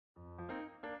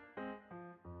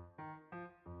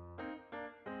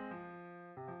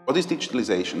What is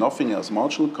digitalization? Nothing else.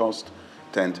 Marginal cost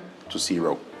tend to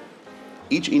zero.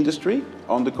 Each industry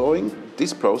undergoing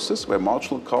this process where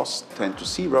marginal costs tend to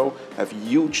zero have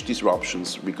huge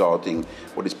disruptions regarding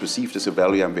what is perceived as a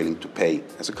value I'm willing to pay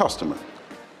as a customer.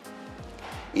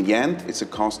 In the end, it's a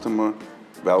customer,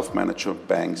 wealth manager,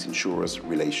 banks, insurers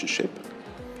relationship,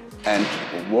 and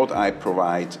what I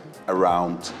provide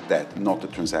around that, not the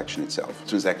transaction itself. The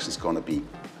transaction is going to be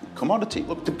commodity.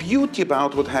 Look, the beauty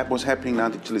about what was happening now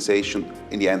in digitalization,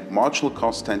 in the end, marginal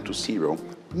costs tend to zero,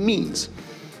 means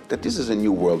that this is a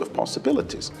new world of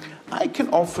possibilities. I can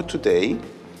offer today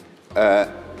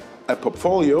a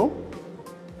portfolio,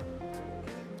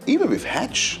 even with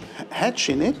hedge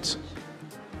in it,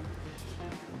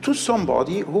 to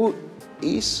somebody who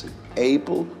is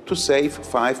able to save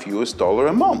 $5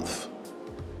 a month.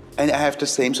 And I have the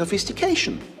same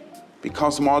sophistication,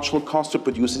 because the marginal cost to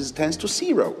produce it tends to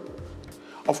zero.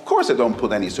 Of course I don't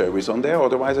put any service on there,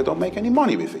 otherwise I don't make any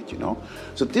money with it, you know.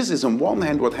 So this is, on one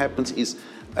hand, what happens is,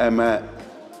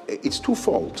 it's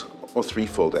twofold, or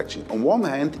threefold actually. On one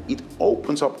hand, it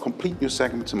opens up complete new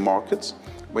segments and markets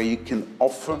where you can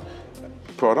offer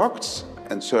products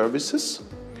and services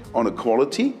on a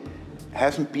quality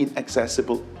haven't been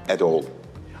accessible at all.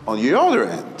 On the other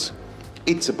hand,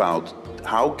 it's about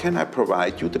how can I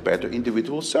provide you the better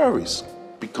individual service?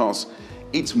 Because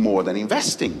it's more than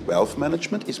investing. Wealth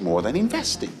management is more than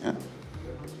investing. Yeah?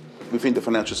 Within the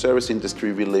financial service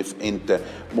industry, we live in the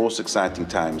most exciting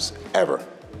times ever.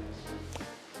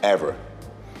 Ever.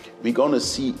 We're going to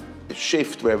see a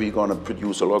shift where we're going to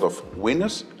produce a lot of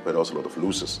winners, but also a lot of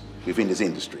losers within this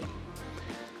industry.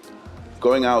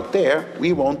 Going out there,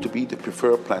 we want to be the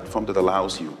preferred platform that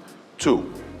allows you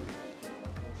to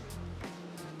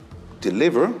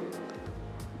deliver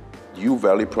your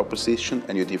value proposition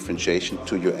and your differentiation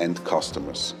to your end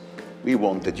customers. We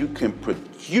want that you can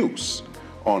produce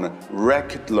on a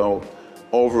record low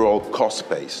overall cost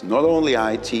base, not only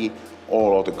IT,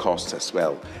 all other costs as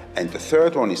well. And the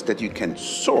third one is that you can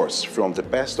source from the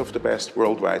best of the best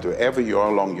worldwide, wherever you are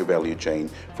along your value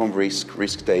chain, from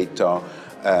risk data,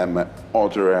 other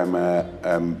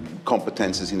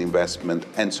competences in investment,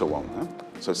 and so on. Huh?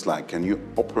 So it's like a new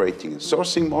operating and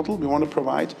sourcing model we want to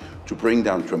provide to bring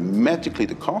down dramatically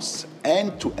the costs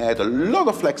and to add a lot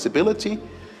of flexibility,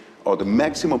 or the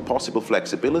maximum possible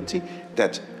flexibility,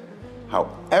 that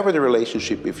however the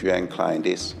relationship with your end client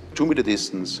is, 2-meter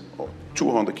distance or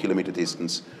 200-kilometer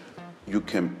distance, you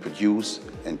can produce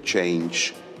and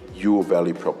change your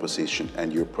value proposition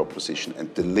and your proposition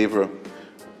and deliver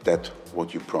that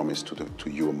what you promise to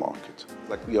your market.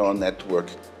 Like, we are a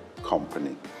network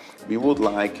company. We would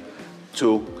like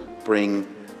to bring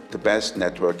the best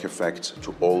network effects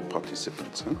to all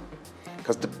participants. Huh?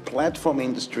 Because the platform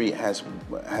industry has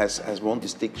one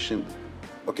distinction.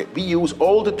 Okay, we use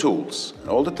all the tools and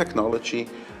all the technology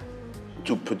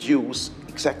to produce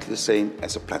exactly the same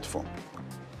as a platform.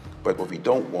 But what we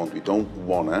don't want to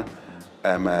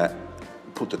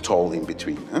put a toll in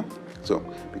between. Huh? So,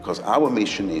 because our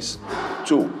mission is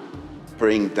to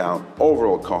bring down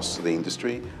overall costs to the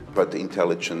industry, but the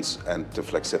intelligence and the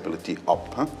flexibility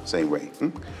up, huh? Same way.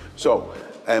 So,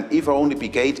 if I only be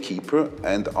gatekeeper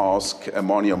and ask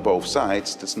money on both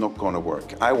sides, that's not going to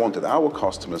work. I want that our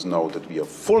customers know that we are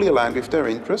fully aligned with their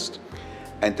interest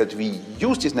and that we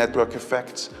use these network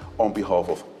effects on behalf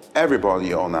of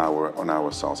everybody on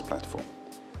our SaaS platform.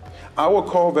 Our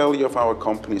core value of our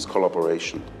company is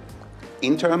collaboration,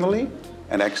 internally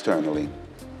and externally,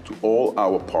 to all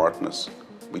our partners,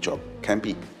 which can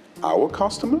be our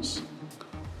customers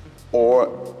or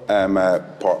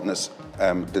partners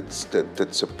that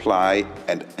supply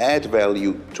and add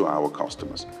value to our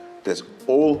customers. That's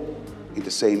all in the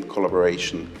same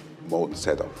collaboration mode and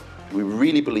setup. We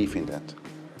really believe in that.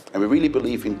 And we really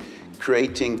believe in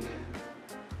creating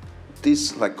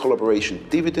this like collaboration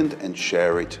dividend and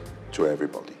share it to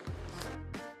everybody.